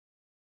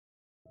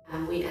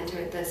We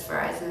entered this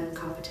Verizon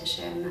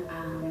competition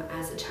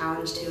as a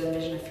challenge to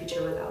envision a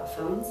future without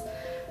phones.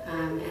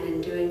 And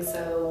in doing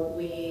so,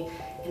 we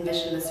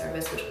envisioned a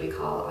service which we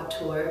call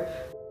Auteur.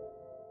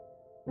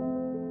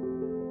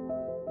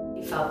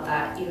 We felt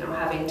that,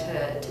 having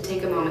to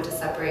take a moment to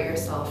separate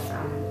yourself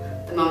from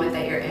the moment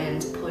that you're in,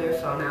 to pull your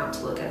phone out,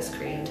 to look at a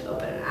screen, to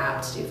open an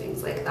app, to do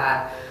things like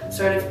that,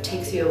 sort of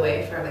takes you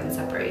away from and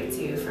separates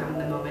you from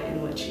the moment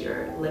in which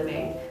you're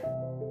living.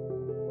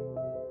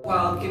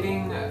 While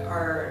giving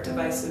our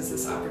devices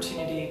this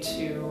opportunity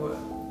to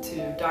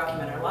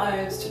document our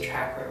lives, to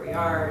track where we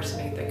are, to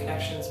make the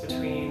connections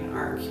between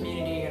our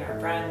community and our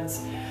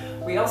friends,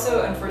 we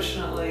also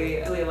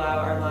unfortunately allow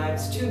our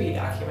lives to be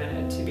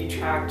documented, to be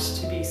tracked,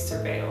 to be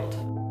surveilled.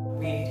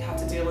 We have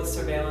to deal with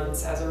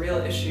surveillance as a real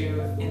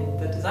issue in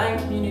the design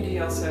community,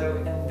 also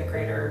in the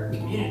greater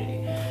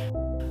community.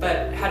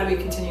 But how do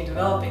we continue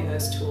developing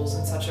those tools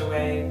in such a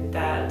way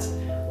that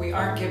we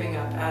aren't giving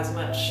up as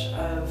much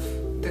of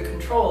the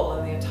control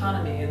and the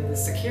autonomy and the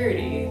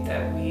security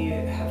that we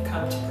have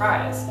come to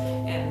prize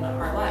in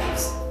our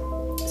lives?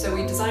 So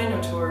we designed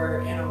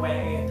Auteur in a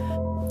way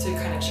to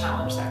kind of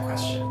challenge that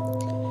question.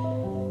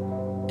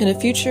 In a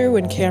future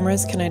when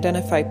cameras can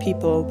identify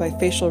people by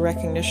facial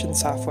recognition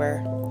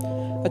software,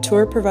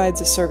 Auteur provides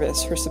a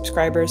service for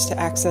subscribers to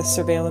access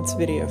surveillance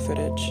video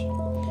footage.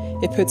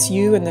 It puts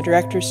you in the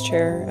director's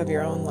chair of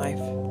your own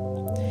life.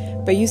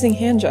 By using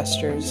hand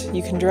gestures,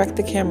 you can direct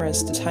the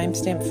cameras to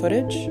timestamp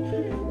footage,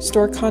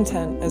 store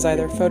content as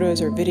either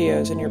photos or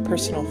videos in your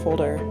personal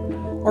folder,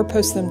 or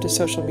post them to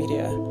social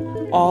media,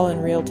 all in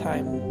real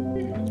time.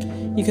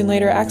 You can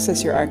later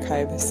access your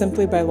archive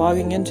simply by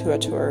logging into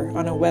Auteur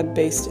on a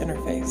web-based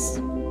interface.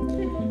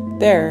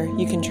 There,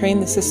 you can train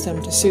the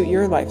system to suit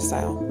your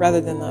lifestyle rather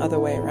than the other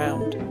way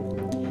around.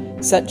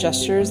 Set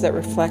gestures that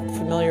reflect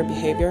familiar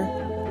behavior,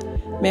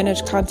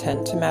 manage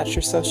content to match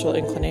your social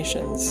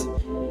inclinations,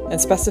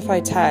 and specify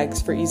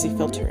tags for easy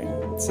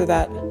filtering so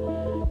that,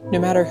 no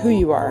matter who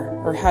you are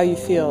or how you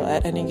feel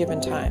at any given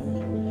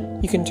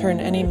time, you can turn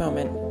any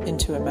moment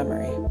into a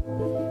memory.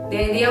 The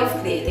idea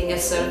of creating a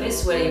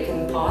service where you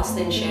can post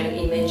and share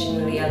images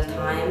in real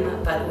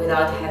time, but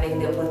without having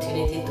the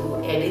opportunity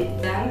to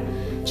edit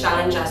them,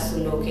 challenged us to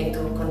look into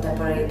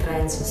contemporary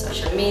trends in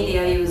social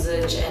media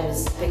usage and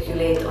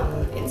speculate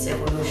on its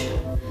evolution.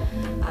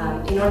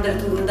 In order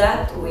to do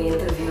that, we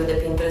interviewed the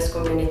Pinterest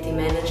community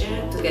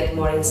manager to get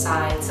more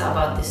insights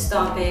about this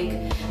topic,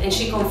 and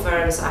she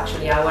confirms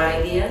actually our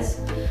ideas.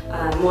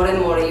 More and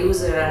more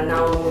users are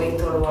now moving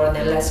toward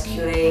the less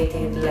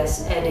curated,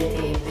 less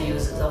edited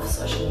uses of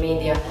social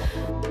media.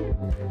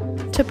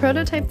 To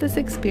prototype this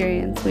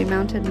experience, we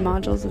mounted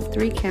modules of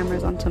 3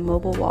 cameras onto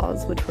mobile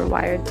walls which were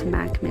wired to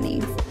Mac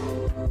Minis.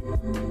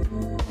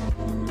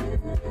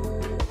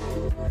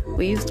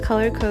 We used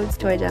color codes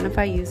to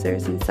identify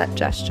users and set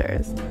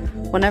gestures.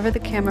 Whenever the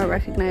camera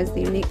recognized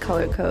the unique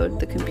color code,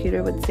 the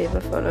computer would save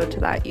a photo to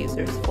that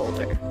user's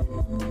folder.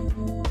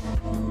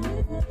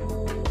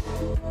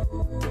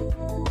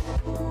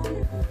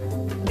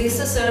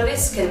 This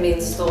service can be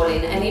installed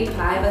in any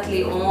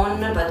privately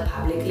owned but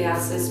publicly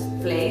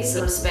accessed place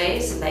or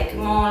space, like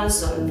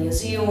malls or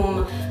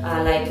museum,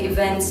 like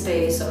event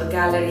space or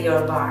gallery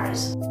or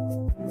bars.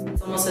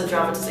 It's almost a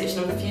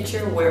dramatization of the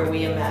future where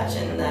we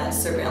imagine that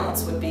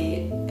surveillance would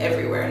be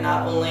everywhere,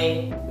 not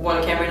only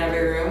one camera in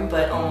every room,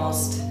 but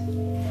almost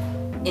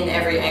in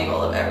every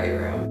angle of every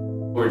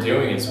room. What we're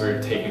doing is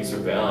we're taking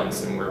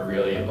surveillance and we're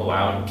really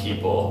allowing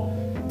people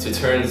to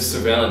turn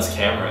surveillance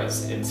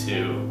cameras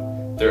into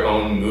their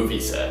own movie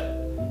set,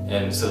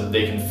 and so that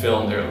they can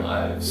film their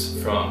lives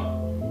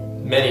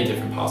from many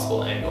different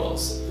possible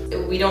angles.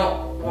 We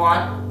don't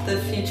want the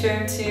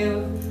future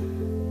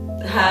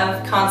to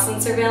have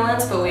constant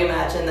surveillance, but we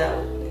imagine that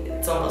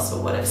it's almost a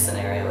what-if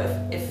scenario.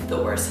 If the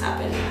worst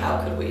happened,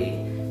 how could we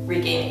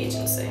regain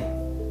agency?